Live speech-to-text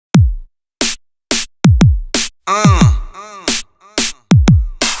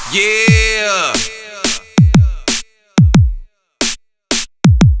Yeah.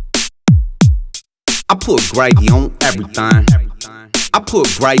 I put gravy on everything. I put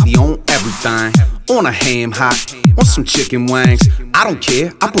gravy on everything. On a ham hock, on some chicken wings. I don't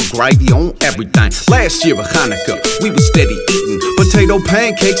care, I put gravy on everything. Last year at Hanukkah, we was steady eating potato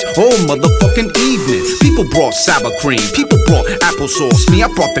pancakes all motherfucking evening. People brought sour cream, people brought applesauce. Me,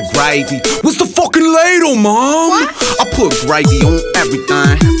 I brought the gravy. What's the fucking ladle, Mom? What? I put gravy on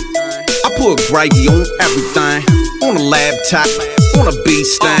everything. I put gravy on everything. On a laptop, on a bee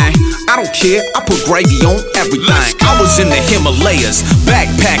stain. I don't care, I put gravy on everything. I was in the Himalayas,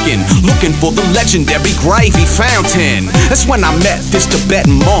 backpacking, looking for the legendary gravy fountain. That's when I met this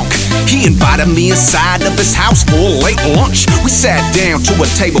Tibetan monk. He invited me inside of his house for a late lunch. We sat down to a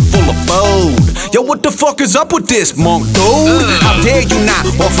table full of food. Yo, what the fuck is up with this, monk dude? How dare you not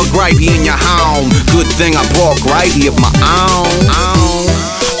offer gravy in your home? Good thing I brought gravy of my own.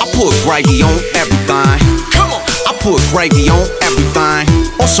 I put gravy on everything. Come on. I put gravy on everything.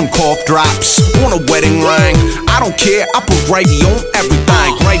 On some cough drops, on a wedding ring. I don't care, I put gravy on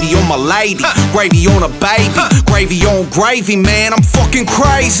everything. Gravy on my lady, gravy on a baby, gravy on gravy, man, I'm fucking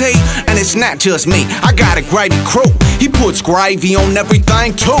crazy. And it's not just me, I got a gravy crew. He puts gravy on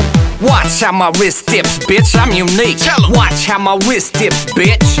everything too. Watch how my wrist dips, bitch, I'm unique. Watch how my wrist dips,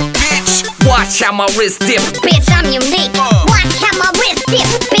 bitch. Watch how my wrist dips, bitch, I'm unique. Watch how my wrist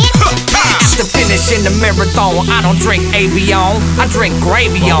dips, bitch. To finish in the marathon, I don't drink Avion, I drink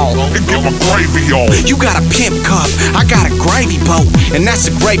gravy on. And get my gravy on. You got a pimp cup, I got a gravy boat, and that's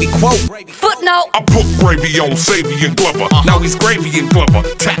a gravy quote. Footnote. I put gravy on Savvy and Glover. Now he's gravy and Glover.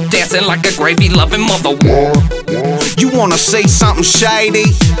 Tap dancing like a gravy loving mother. You wanna say something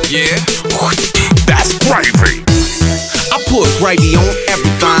shady? Yeah. That's gravy. I put gravy on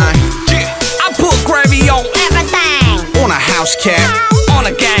everything. I put gravy on everything. On a house cat, on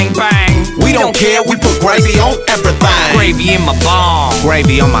a gangbang. We don't care, we put gravy on everything. Gravy in my bong,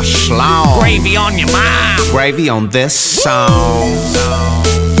 gravy on my schlong, gravy on your mom, gravy on this song.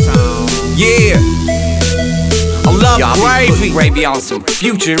 Yeah, I love gravy. Gravy on some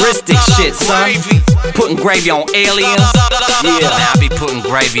futuristic shit, son. Putting gravy on aliens. Yeah, now I be putting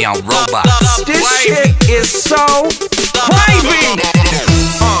gravy on robots. This shit is so gravy.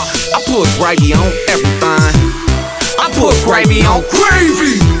 I put gravy on everything. I put gravy on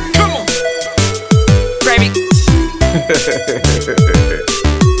gravy.